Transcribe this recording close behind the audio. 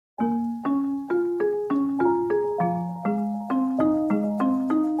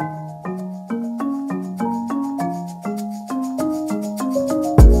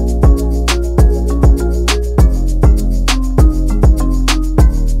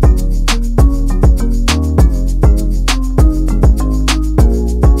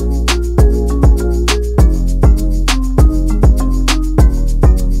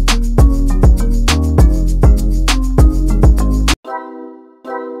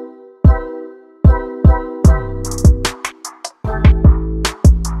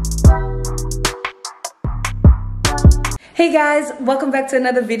Hey guys, welcome back to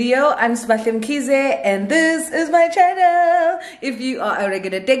another video. I'm Mkize and this is my channel. If you are a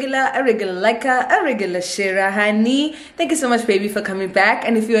regular Dzegula, a regular liker, a regular sharer, honey, thank you so much baby for coming back.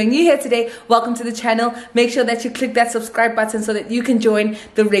 And if you are new here today, welcome to the channel. Make sure that you click that subscribe button so that you can join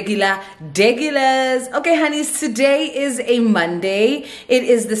the Regular Dzegulars. Okay honeys, today is a Monday. It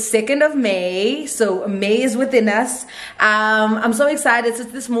is the 2nd of May, so May is within us. I'm so excited. So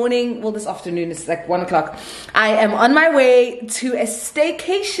this morning, well this afternoon, it's like 1 o'clock. I am on my way to a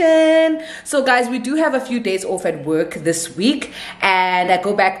staycation. So guys, we do have a few days off at work this week and I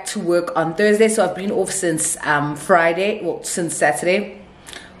go back to work on Thursday, so I've been off since Friday, well since Saturday.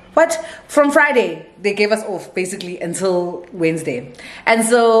 From Friday they gave us off basically until Wednesday, and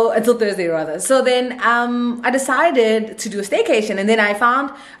so until Thursday rather. So then I decided to do a staycation, and then I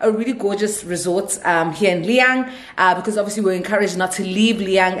found a really gorgeous resort here in Liyang, because obviously we're encouraged not to leave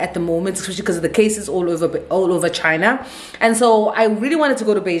Liyang at the moment, especially because of the cases all over China. And so I really wanted to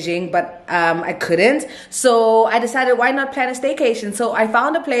go to Beijing, but I couldn't. So I decided, why not plan a staycation? So I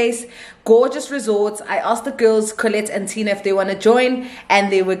found a place, gorgeous resorts. I asked the girls, Colette and Tina, if they want to join,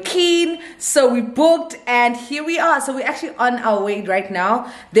 and they were keen. So we booked, and here we are. So we're actually on our way right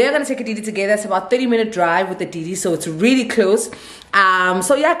now. They're gonna take a DD together. It's about 30-minute drive with the DD, so it's really close.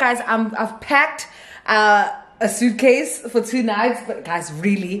 So yeah guys, I've packed a suitcase for 2 nights, but guys,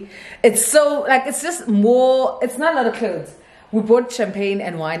 really, it's so like, it's just more, it's not a lot of clothes. We bought champagne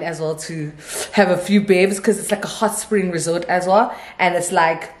and wine as well to have a few babes, because it's like a hot spring resort as well, and it's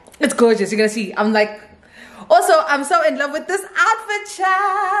like, it's gorgeous. You're gonna see, I'm like, also I'm so in love with this outfit,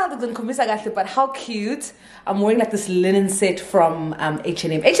 child. But how cute. I'm wearing like this linen set from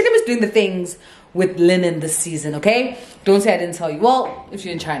H&M. H&M is doing the things with linen this season, okay? Don't say I didn't tell you. Well, if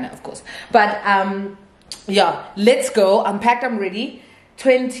you're in China, of course. But yeah, let's go. I'm packed, I'm ready.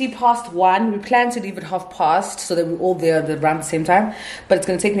 1:20. We plan to leave at 1:30 so that we're all there around the same time. But it's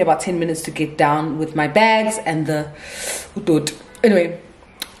gonna take me about 10 minutes to get down with my bags and the anyway,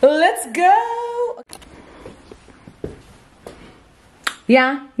 let's go.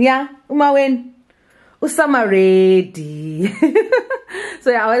 Yeah, Umawin. Usama ready. So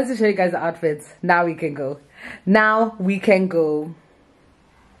yeah, I wanted to show you guys the outfits. Now we can go.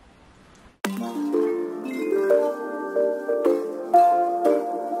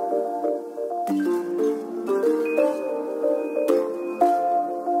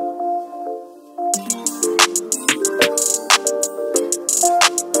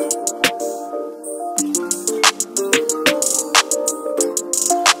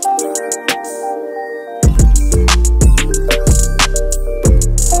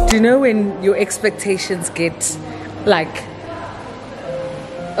 Do you know when your expectations get like,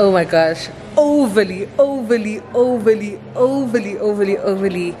 oh my gosh, overly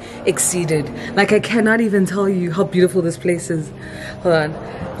exceeded? Like, I cannot even tell you how beautiful this place is. Hold on,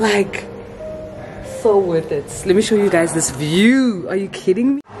 like, so worth it. Let me show you guys this view. Are you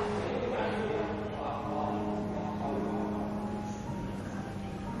kidding me?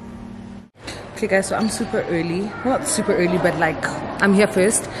 Okay guys, so I'm super early, not super early, but like I'm here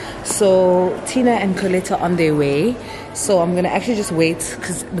first. So Tina and Colette are on their way, so I'm gonna actually just wait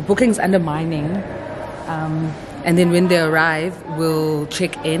because the booking's undermining, and then when they arrive we'll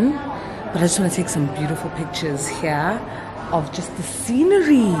check in. But I just want to take some beautiful pictures here of just the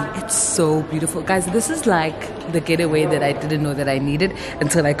scenery. It's so beautiful guys. This is like the getaway that I didn't know that I needed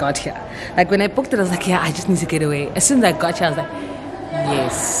until I got here. Like when I booked it, I was like, yeah, I just need to get away. As soon as I got here, I was like,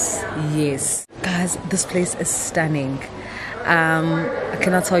 yes guys, this place is stunning. I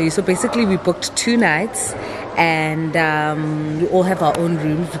cannot tell you. So basically we booked 2 nights, and we all have our own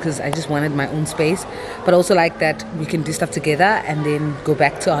rooms because I just wanted my own space, but also like that we can do stuff together and then go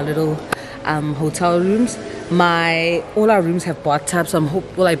back to our little hotel rooms. All our rooms have bathtubs, so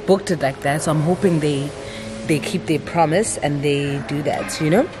I booked it like that, so I'm hoping they keep their promise and they do that,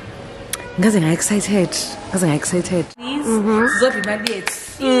 you know. Guys, I'm excited. Please, I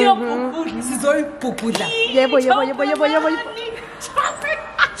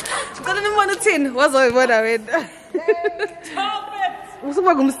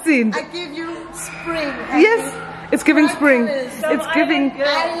give you spring. Yes, it's giving spring. It's giving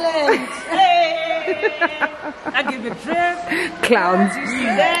island. I give you drip. Clowns. You see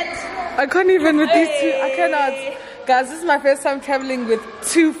that? I can't even with these two. I cannot. Guys, this is my first time traveling with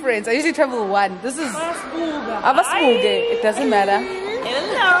 2 friends. I usually travel with 1. This is it doesn't matter.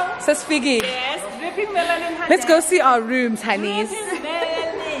 Hello. Says Figgy. Yes, dripping melanin. Honey. Let's go see our rooms, honeys. Dripping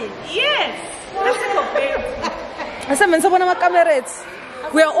melanin. Yes. Let's go, baby.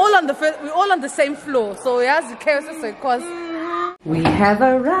 We are all on the same floor. So yes, the chaos is so cause we have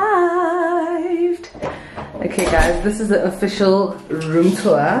arrived. Okay guys, this is the official room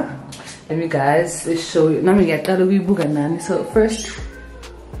tour. Let me guys show you. So first,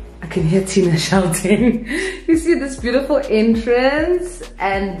 I can hear Tina shouting. You see this beautiful entrance,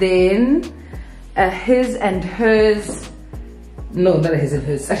 and then a his and hers. No, not a his and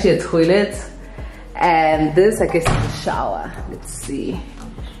hers. Actually, a toilet. And this, I guess, is a shower. Let's see.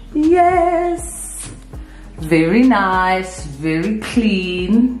 Yes, very nice, very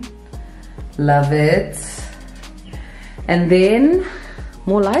clean. Love it. And then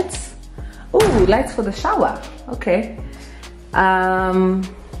more lights. Oh, lights for the shower. Okay.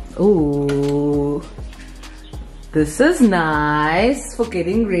 Oh, this is nice for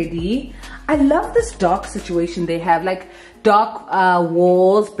getting ready. I love this dark situation they have, like dark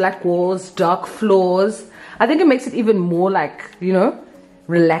walls, black walls, dark floors. I think it makes it even more, like, you know,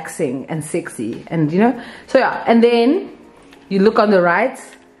 relaxing and sexy, and you know. So yeah, and then you look on the right,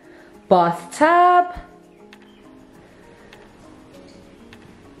 bathtub.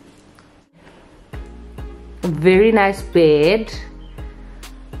 A very nice bed.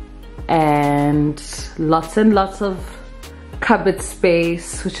 And lots of cupboard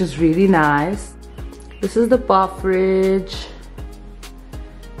space, which is really nice. This is the bar fridge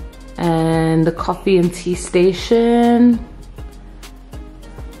and the coffee and tea station.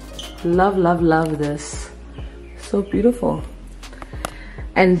 Love, love, love this. So beautiful.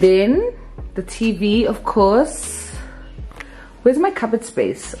 And then the TV, of course. Where's my cupboard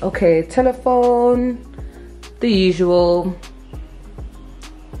space? Okay, telephone, the usual.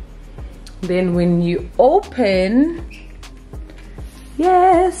 Then when you open,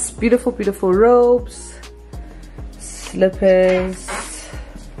 yes, beautiful, beautiful robes, slippers,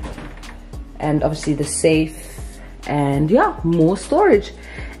 and obviously the safe, and yeah, more storage.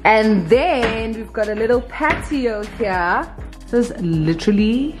 And then we've got a little patio here. This is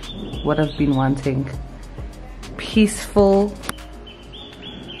literally what I've been wanting. Peaceful.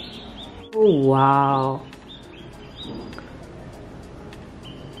 Oh, wow.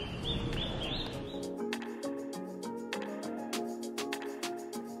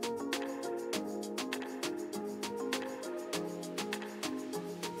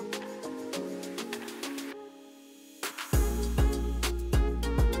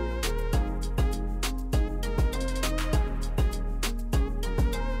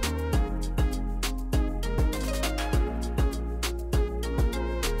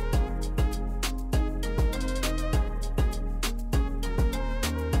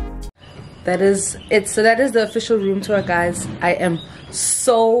 That is it. So that is the official room tour, guys. I am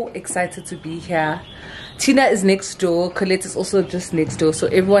so excited to be here. Tina is next door, Colette is also just next door, so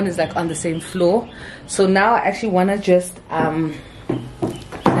everyone is like on the same floor. So now I actually want to just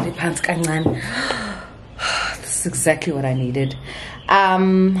this is exactly what I needed.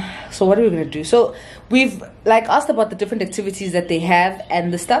 So what are we gonna do? So we've like asked about the different activities that they have,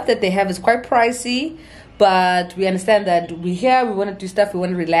 and the stuff that they have is quite pricey, but we understand that we're here, we want to do stuff, we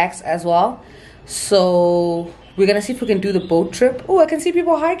want to relax as well. So we're gonna see if we can do the boat trip. Oh, I can see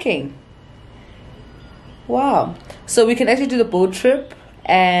people hiking. Wow. So we can actually do the boat trip,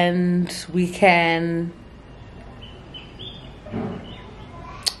 and we can,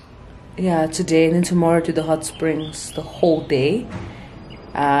 yeah, today and then tomorrow do the hot springs the whole day.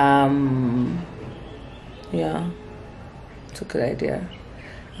 Yeah, it's a good idea.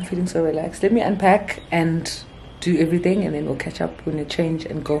 I'm feeling so relaxed. Let me unpack and do everything, and then we'll catch up when we change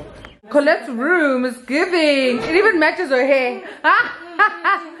and go. Colette's room is giving. It even matches her hair.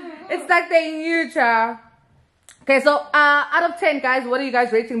 It's like they knew, child. Okay, so out of 10, guys, what are you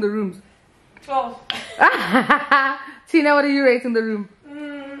guys rating the rooms? 12. Tina, what are you rating the room?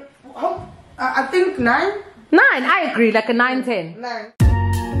 I think 9. 9, I agree, like a 9-10. 9.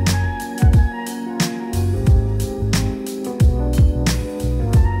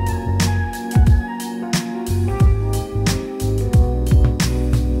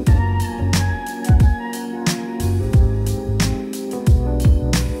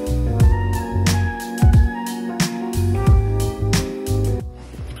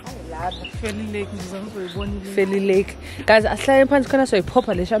 Fairly Lake. Guys, I slide pants corner so I pop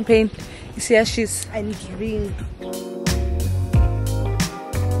a champagne. You see how she's. I need to ring.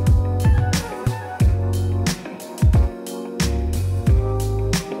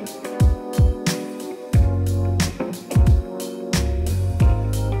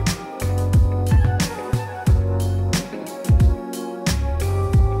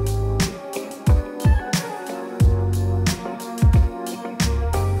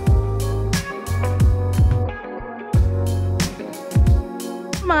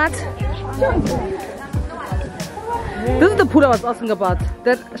 This is the pool I was asking about.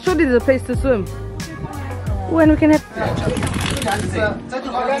 That surely there's a place to swim. When we can have...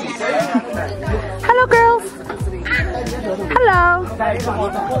 Hello, girls. Hello.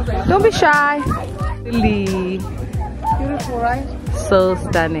 Don't be shy. Really beautiful, right? So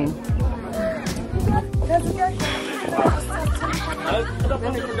stunning.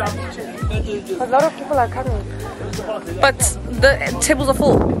 A lot of people are coming. But the tables are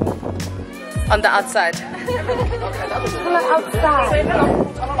full on the outside. People are outside.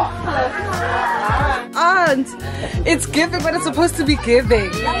 Aunt, it's giving what it's supposed to be giving.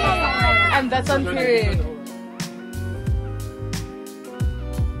 And that's on period.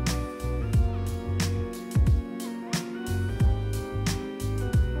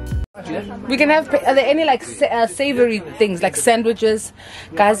 We can have, are there any like savory things like sandwiches?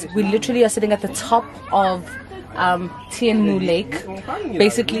 Guys, we literally are sitting at the top of Tien Mu Lake.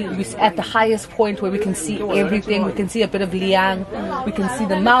 Basically, we're at the highest point where we can see everything. We can see a bit of Liyang, we can see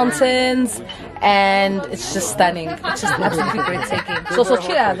the mountains, and it's just stunning. It's just absolutely breathtaking. So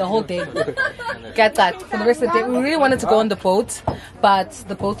cheer the whole day. Get that. For the rest of the day, we really wanted to go on the boat, but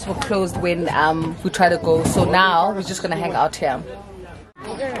the boats were closed when we tried to go. So now we're just gonna hang out here.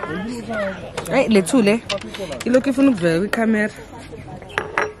 Right, Lethule. You looking for the camera?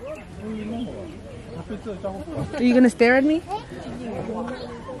 Are you gonna stare at me?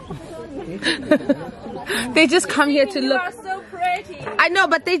 They just come here to look. You are so pretty. I know,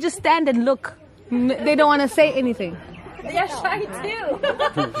 but they just stand and look. They don't want to say anything. They are shy too.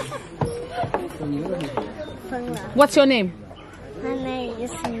 What's your name? My name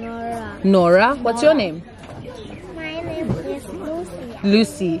is Nora. Nora. What's your name? My name is Lucia.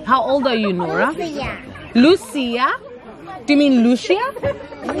 Lucy. How old are you, Nora? Lucia. Lucia? Do you mean Lucia?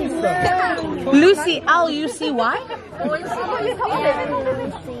 Lucy, L-U-C-Y?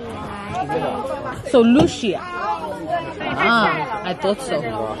 So Lucia. Ah, I thought so.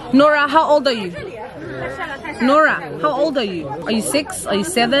 Nora, how old are you? Nora, how old are you? Are you 6? Are you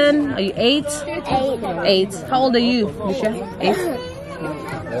 7? Are you 8? 8. How old are you, Lucia? 8.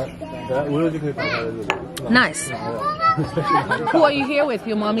 Nice. Who are you here with?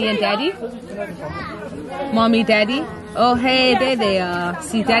 Your mommy and daddy? Mommy, daddy? Oh, hey, there they are.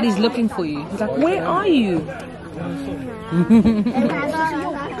 See, daddy's looking for you. He's like, where are you?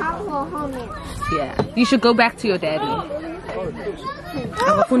 Yeah, you should go back to your daddy.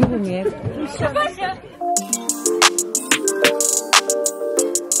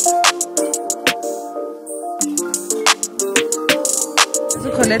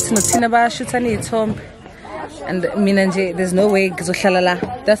 And Minanje, there's no way this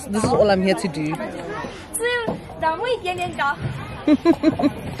is all I'm here to do.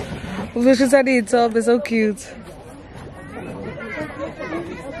 They're so cute.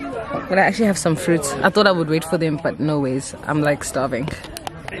 But I actually have some fruits. I thought I would wait for them, but no ways. I'm like starving.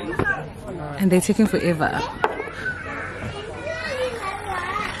 And they're taking forever.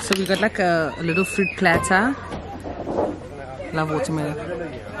 So we got like a little fruit platter. Love watermelon.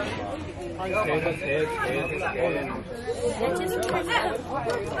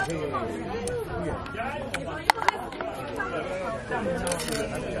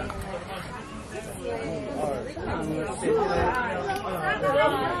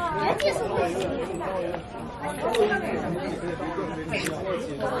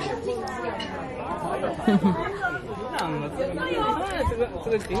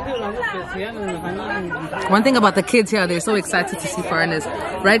 One thing about the kids here, they're so excited to see foreigners.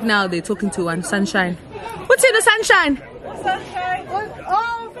 Right now, they're talking to one Sunshine. What's in the Sunshine? Sunshine.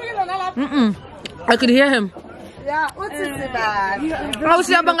 Mm-mm. I could hear him. Yeah, what's that? How's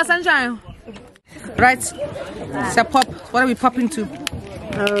your banga Sunshine? Right. So pop. What are we popping to?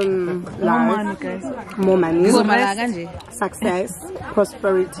 Life, more money, success,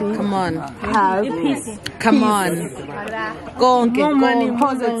 prosperity. Come on. Health, Come on. Go on, more money, go.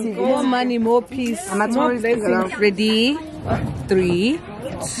 positive. More money, more peace. I'm a tourist. Ready? 3,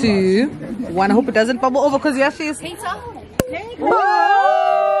 2, 1. I hope it doesn't bubble over because yeah, she is.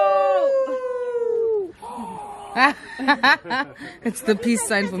 It's the peace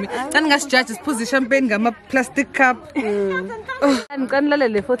sign for me. Then guys, judges pussy champagne gama plastic cup. And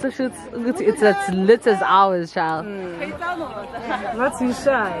kanlalele photo shoots. It's as lit as ours, child. What's you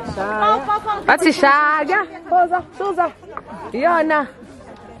shy? What's he shy? Yeah, Soza. Yeah, nah.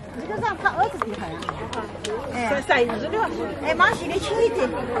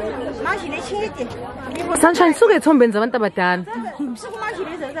 Sunshine, suke tombenza abantu abadala.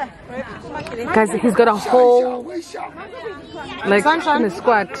 Guys, he's got a whole like in a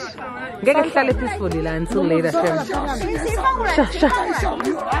squat. Get a slightly peacefully until later.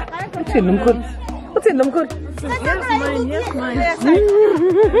 What's in them good? What's in them good? Yes, mine.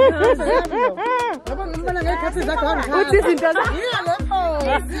 I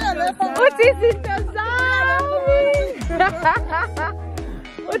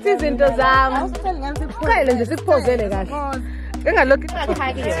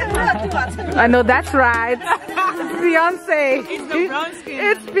know that's right. It's Beyonce.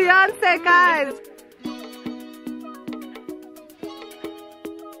 It's Beyonce, guys.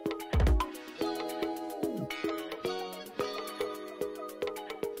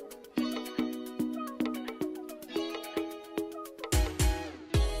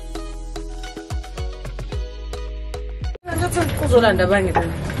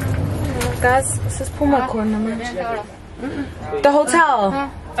 Guys, this is Puma Corner. The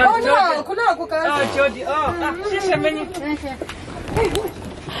hotel. Oh no! Oh, Jody.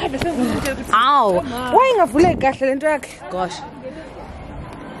 Ow! Why not full gosh.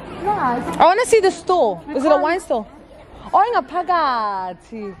 I want to see the store. Is it a wine store? Oh, in a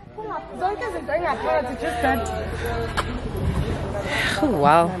pagati. Oh,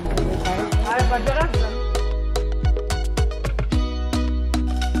 wow.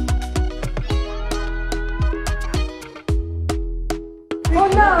 Oh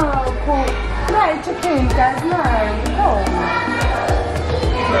no, cool. No, it's okay, guys. No.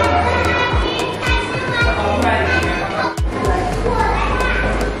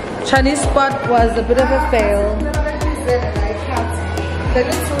 Chinese spot was a bit of a fail.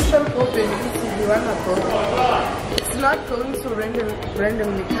 It's not going to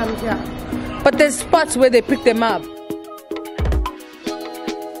randomly come here. But there's spots where they pick them up.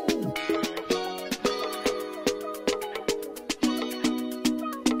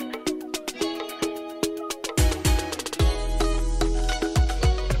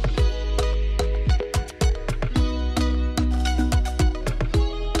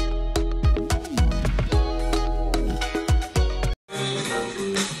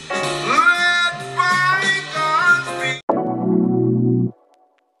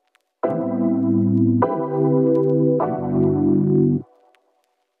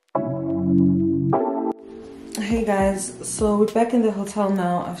 Hey guys, so we're back in the hotel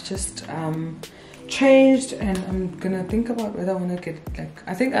now. I've just changed and I'm gonna think about whether I want to get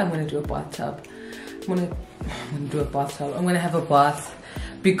I think I'm gonna do a bathtub. I'm gonna have a bath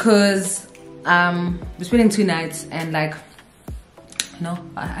because we're spending 2 nights and I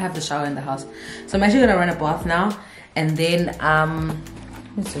have the shower in the house, so I'm actually gonna run a bath now and then let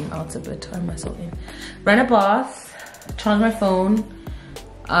me zoom out a bit. Why am I so in? Run a bath, charge my phone.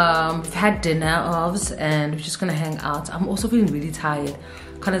 We've had dinner and we're just gonna hang out. I'm also feeling really tired.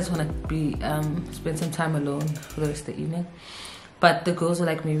 Kind of just want to be spend some time alone for the rest of the evening. But the girls were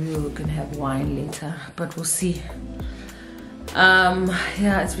like, maybe we're gonna have wine later, but we'll see.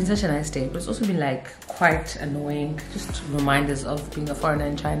 Yeah, it's been such a nice day, but it's also been quite annoying. Just reminders of being a foreigner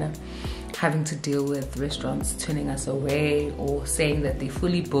in China, having to deal with restaurants turning us away or saying that they're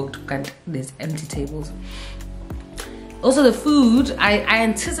fully booked and there's empty tables. Also the food, I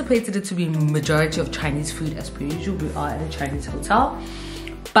anticipated it to be majority of Chinese food as per usual. We are at a Chinese hotel,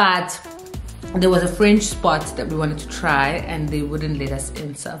 but there was a French spot that we wanted to try and they wouldn't let us in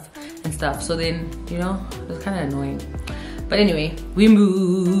and stuff. So then, it was kind of annoying. But anyway, we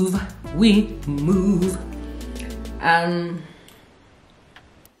move.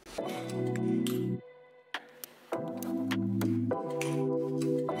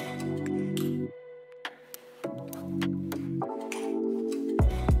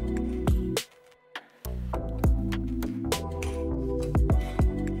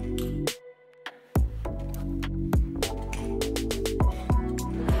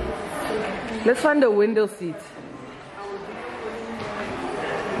 Let's find the window seat.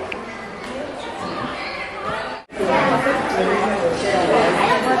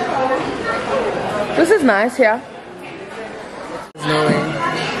 This is nice here. There's no way.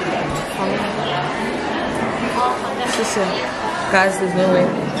 Guys, there's no way.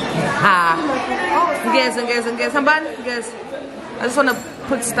 Guys. I just want to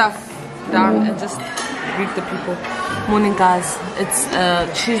put stuff down and just greet the people. Morning guys, it's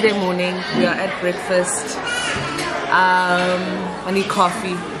Tuesday morning. We are at breakfast. I need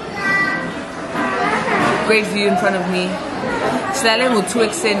coffee. Great view in front of me.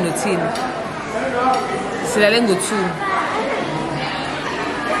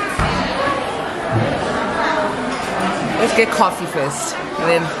 Let's get coffee first and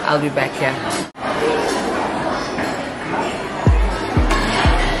then I'll be back here.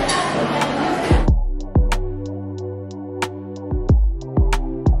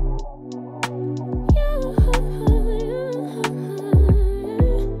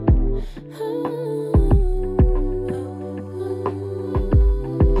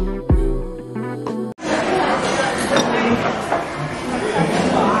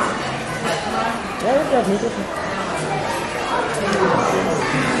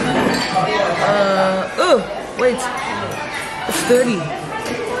 wait. It's dirty.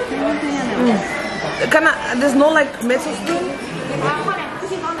 There's no like metal spoon?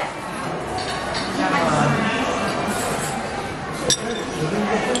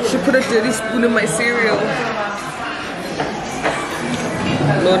 She put a dirty spoon in my cereal.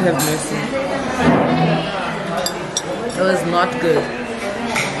 Lord have mercy. It was not good.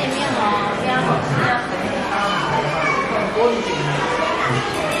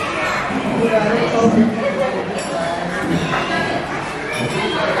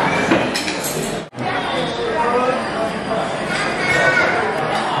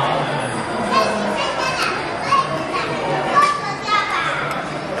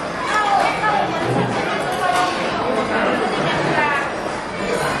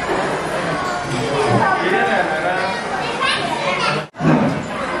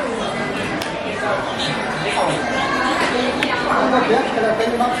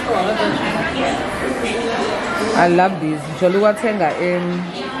 I love these. Joluwa Tenga in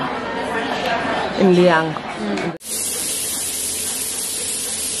Liyang.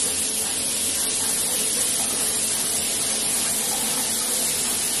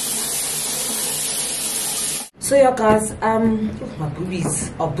 So yeah guys, my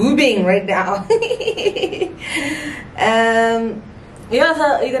boobies are boobing right now. Yeah,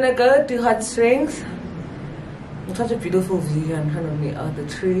 so you're gonna go to hot springs. Such a beautiful view in front of me are the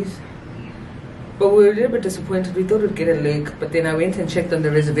trees. But we were a little bit disappointed. We thought we'd get a lake, but then I went and checked on the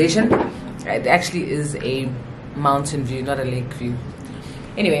reservation. It actually is a mountain view, not a lake view.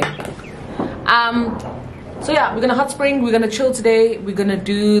 Anyway, so yeah, we're gonna hot spring. We're gonna chill today. We're gonna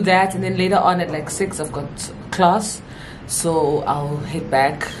do that, and then later on at like 6, I've got class, so I'll head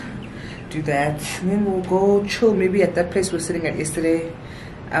back, do that, and then we'll go chill. Maybe at that place we were sitting at yesterday,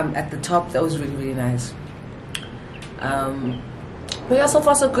 at the top. That was really, really nice. But yeah, so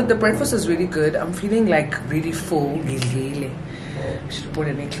far so good. The breakfast is really good. I'm feeling like really full. I should have bought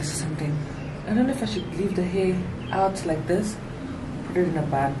a necklace or something. I don't know if I should leave the hair out like this, put it in a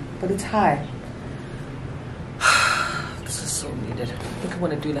bun, but it's high. This is so needed. I think I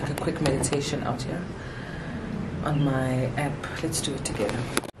want to do like a quick meditation out here on my app. Let's do it together.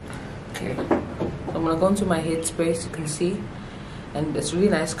 Okay, so I'm gonna go into my headspace. You can see, and it's really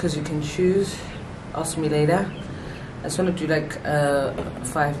nice because you can choose. Ask me later. I just want to do like a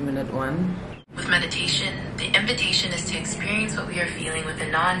 5-minute one. With meditation, the invitation is to experience what we are feeling with a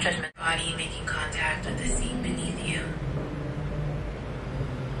non-judgmental body making contact with the seat beneath you.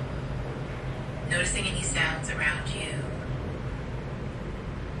 Noticing any sounds around you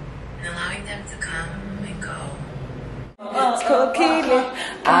and allowing them to come and go. It's coquille.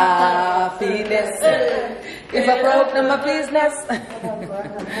 I feel it. If I broke, then my business.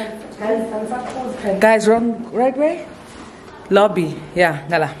 Guys, wrong, right way? Lobby, yeah,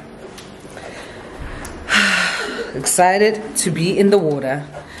 Nala. Excited to be in the water.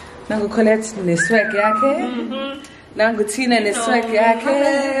 Nangu Colette neswek yake. Nangu Tina neswek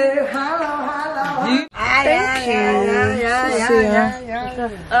yake. Hello. Thank you.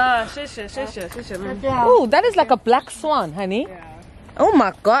 Oh, that is like a black swan, honey. Oh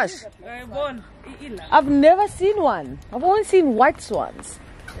my gosh. I've never seen one. I've only seen white swans.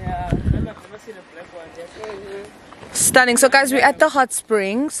 Yeah, I've never seen a black one. Stunning. So guys, we're at the hot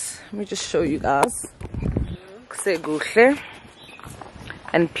springs. Let me just show you guys.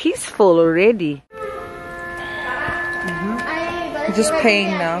 And peaceful already. We're just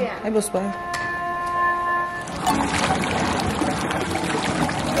paying now.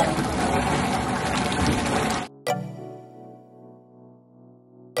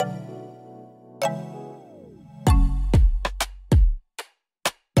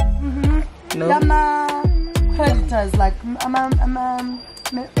 No. Predators like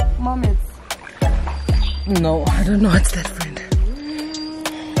mermaids. No, I don't know what's that, friend.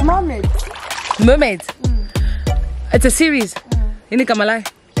 Mermaids. Mermaids. It's a series. Inikamalai.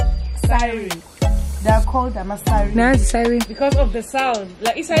 Siren. They are called a siren. No, it's a siren. Because of the sound.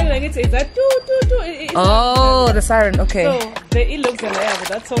 Like it's like it's like doo doo doo. Oh, the siren. Okay. So it looks in the air, but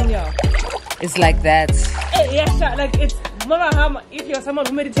that song, yeah. It's like that. Yeah, like it's Mama. If you're someone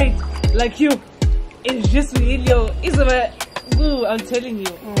who meditates like you, it's just really it's a good. I'm telling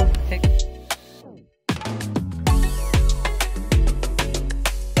you.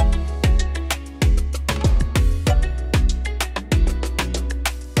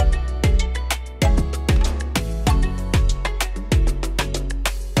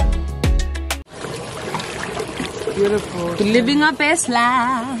 Beautiful. Living our best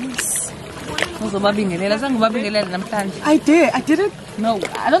lives. I did it. No,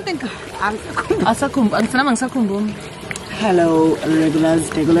 I don't think. Hello, Regular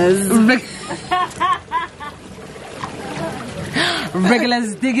Dzegulars. Regular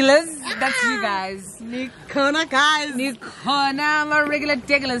Dzegulars. That's you guys. Nikona guys. Nikona, my regular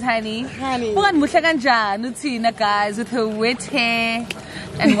Dzegulars, honey. Honey. Bukan muhla kanjani uthina guys with her wet hair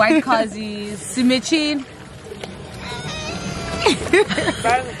and white khazis. Simechin.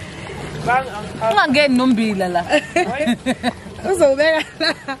 Ungangeni nombila la.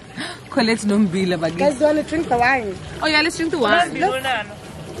 Uzobeka. Collect nombila Guys, bagi. do you want to drink the wine? Oh yeah, let's drink the wine.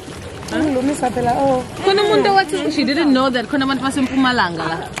 Oh. Khona umuntu owathi she didn't know that khona abantu basempumalanga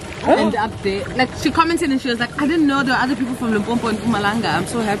la. And up there, like she commented and she was like, I didn't know there were other people from Limpopo and Mpumalanga. I'm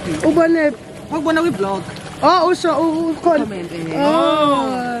so happy. Ubone. Wakubona we vlog. Oh, usho ukhona. Comment.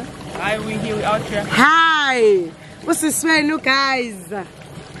 Oh. Hi, we here, we out here. Hi. What's this menu, guys?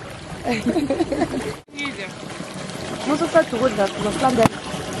 Easy. Most of that to good that was planned.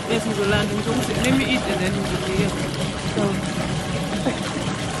 Yes, we will land. Let me eat and then we will be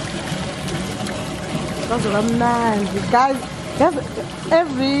Those are nice. Guys,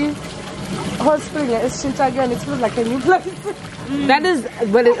 every hot spring is Shinta again. It feels like a new place. That is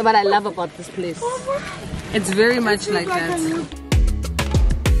what I love about this place. It's very much like that.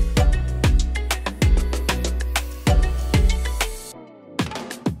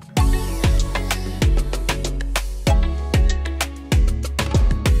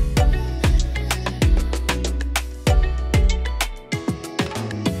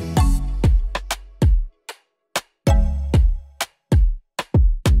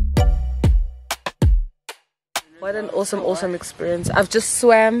 What an awesome experience. I've just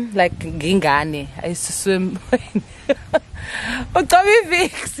swam like Gingani. I used to swim.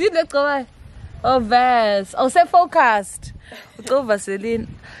 Oh, Vas. Oh, say focused. Go, Vaseline.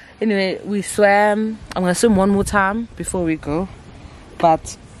 Anyway, we swam. I'm going to swim one more time before we go.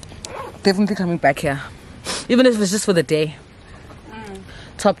 But definitely coming back here. Even if it's just for the day.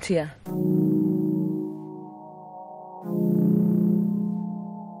 Top tier.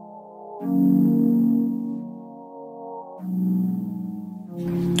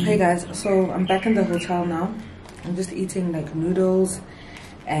 Hey guys, so I'm back in the hotel now. I'm just eating like noodles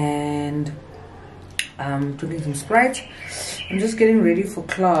and drinking some Sprite. I'm just getting ready for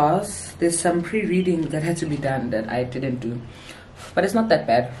class. There's some pre-reading that had to be done that I didn't do, but it's not that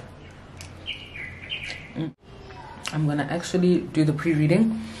bad. I'm gonna actually do the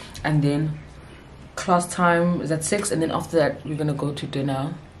pre-reading and then class time is at 6, and then after that we're gonna go to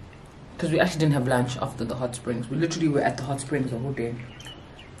dinner because we actually didn't have lunch after the hot springs. We literally were at the hot springs the whole day.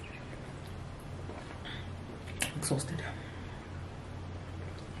 Exhausted.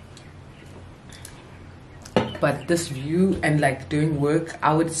 But this view and like doing work,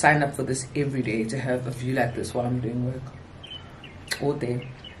 I would sign up for this every day, to have a view like this while I'm doing work. All day,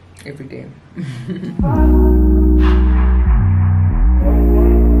 every day.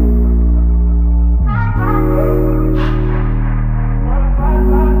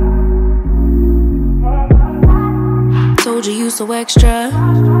 Told you so extra,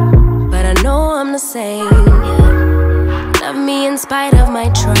 but I know I'm the same. Love me in spite of my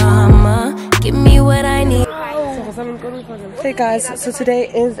trauma. Give me what I need. Hey guys, so today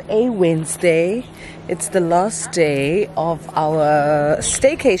is a Wednesday. It's the last day of our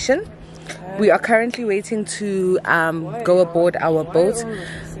staycation. We are currently waiting to go aboard our boat.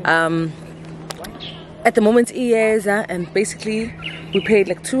 At the moment, and basically we paid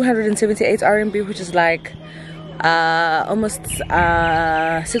like 278 RMB, which is like almost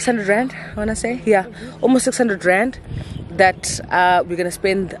 600 rand, I wanna say. Yeah, almost 600 rand that we're gonna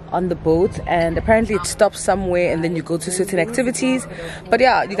spend on the boat. And apparently it stops somewhere and then you go to certain activities. But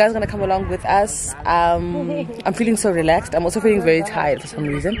yeah, you guys are gonna come along with us. I'm feeling so relaxed. I'm also feeling very tired for some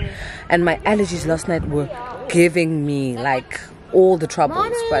reason, and my allergies last night were giving me like all the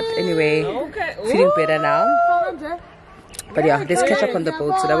troubles. But anyway, feeling better now. But yeah, let's catch up on the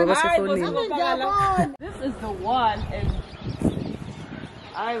boat so that we must have phone. This is the one, and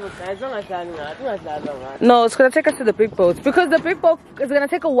No, it's gonna take us to the big boat because the big boat is gonna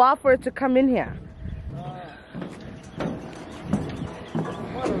take a while for it to come in here.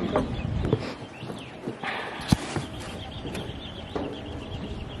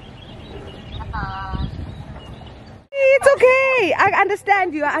 It's okay. I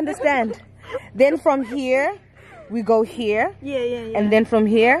understand you. I understand. Then from here, we go here. Yeah. And then from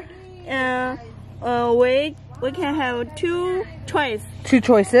here, We can have two choices. two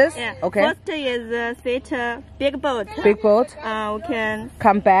choices. Yeah. Okay. First is sit big boat. Big boat. We can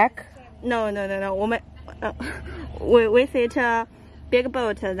Come back. no. 我们we sit big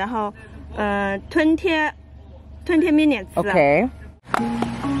boat， 然后20 minutes. Okay.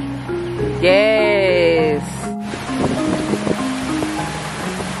 Yes.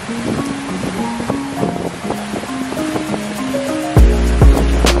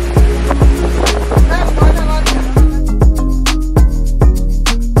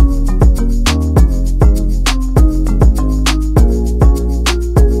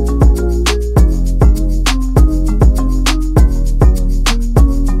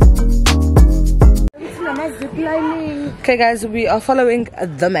 Okay guys, we are following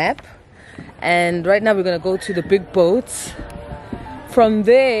the map, and right now we're gonna go to the big boats. From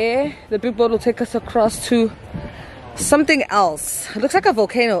there, the big boat will take us across to something else. It looks like a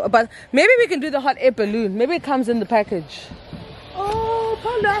volcano, but maybe we can do the hot air balloon. Maybe it comes in the package. Oh,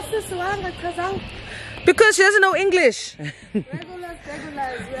 because she doesn't know English. Regular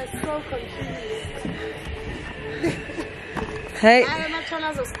Dzegulars, we are so confused. Hey, I am not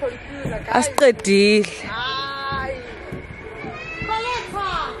trying to confuse. Like,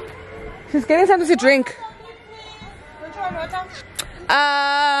 she's getting something to drink. Which one, water?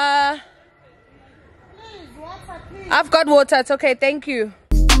 Please, water, please. I've got water. It's okay. Thank you.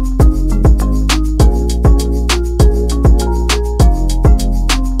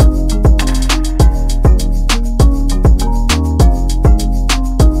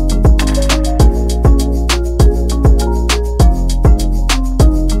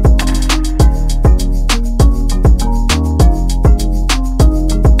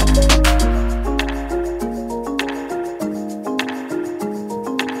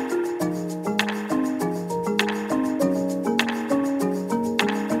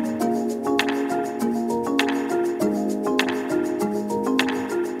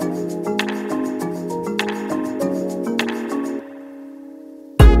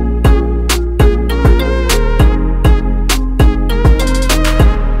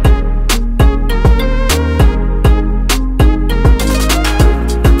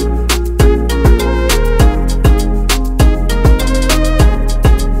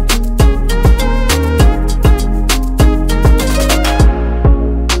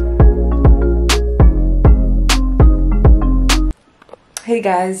 Hey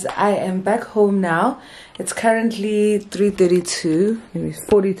guys, I am back home now. It's currently 3:32, maybe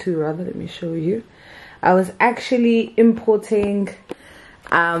 42 rather. Let me show you. I was actually importing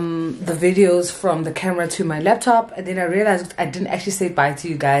the videos from the camera to my laptop, and then I realized I didn't actually say bye to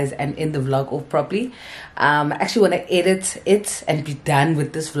you guys and end the vlog off properly. I actually want to edit it and be done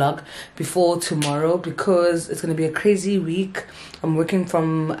with this vlog before tomorrow, because it's going to be a crazy week. I'm working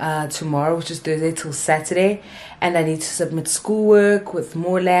from tomorrow, which is Thursday, till Saturday, and I need to submit schoolwork with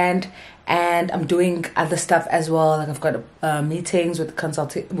Moreland, and I'm doing other stuff as well. Like I've got meetings with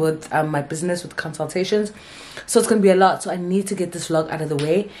my business with consultations, so it's gonna be a lot. So I need to get this vlog out of the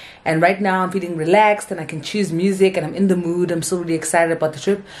way, and right now I'm feeling relaxed and I can choose music and I'm in the mood. I'm still really excited about the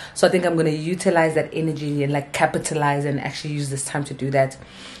trip, so I think I'm gonna utilize that energy and like capitalize and actually use this time to do that.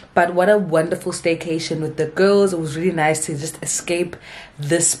 But what a wonderful staycation with the girls. It was really nice to just escape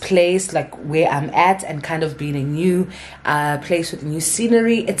this place, like where I'm at, and kind of be in a new place with new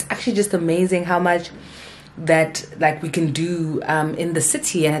scenery. It's actually just amazing how much that like we can do in the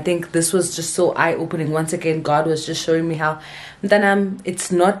city, and I think this was just so eye-opening. Once again, God was just showing me how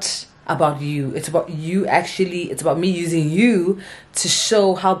it's not about you, it's about you. Actually, it's about me using you to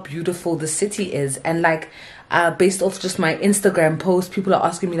show how beautiful the city is. And like based off just my Instagram post, people are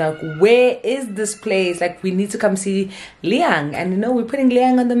asking me like, where is this place? Like, we need to come see Liyang, and you know, we're putting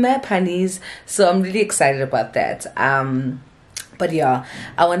Liyang on the map, honeys. So I'm really excited about that. But yeah,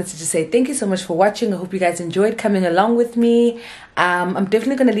 I wanted to just say thank you so much for watching. I hope you guys enjoyed coming along with me. I'm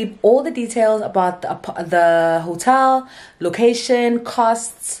definitely going to leave all the details about the hotel, location,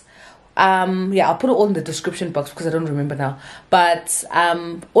 costs. Yeah, I'll put it all in the description box because I don't remember now. But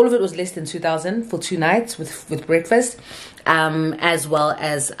all of it was less than 2,000 for 2 nights with breakfast, as well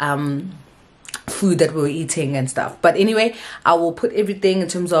as food that we were eating and stuff. But anyway, I will put everything in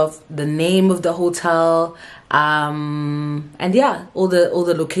terms of the name of the hotel, and yeah, all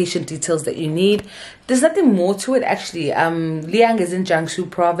the location details that you need. There's nothing more to it actually. Liyang is in Jiangsu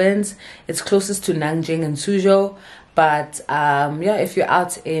province. It's closest to Nanjing and Suzhou. But yeah, if you're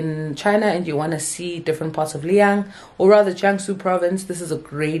out in China and you want to see different parts of Liyang, or rather Jiangsu province, this is a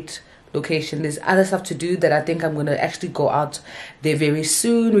great location. There's other stuff to do that I think I'm going to actually go out there very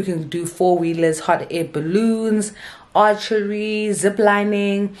soon. We can do 4-wheelers, hot air balloons, archery, zip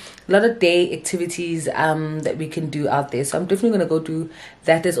lining, a lot of day activities that we can do out there. So I'm definitely going to go do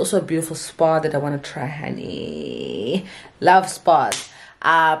that. There's also a beautiful spa that I want to try, honey. Love spas.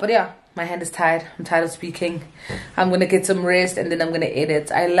 But yeah, my hand is tired. I'm tired of speaking. I'm going to get some rest and then I'm going to edit.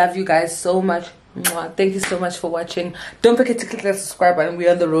 I love you guys so much. Mwah. Thank you so much for watching. Don't forget to click that subscribe button.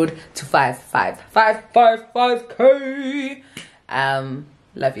 We're on the road to 5K.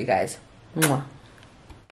 Love you guys. Mwah.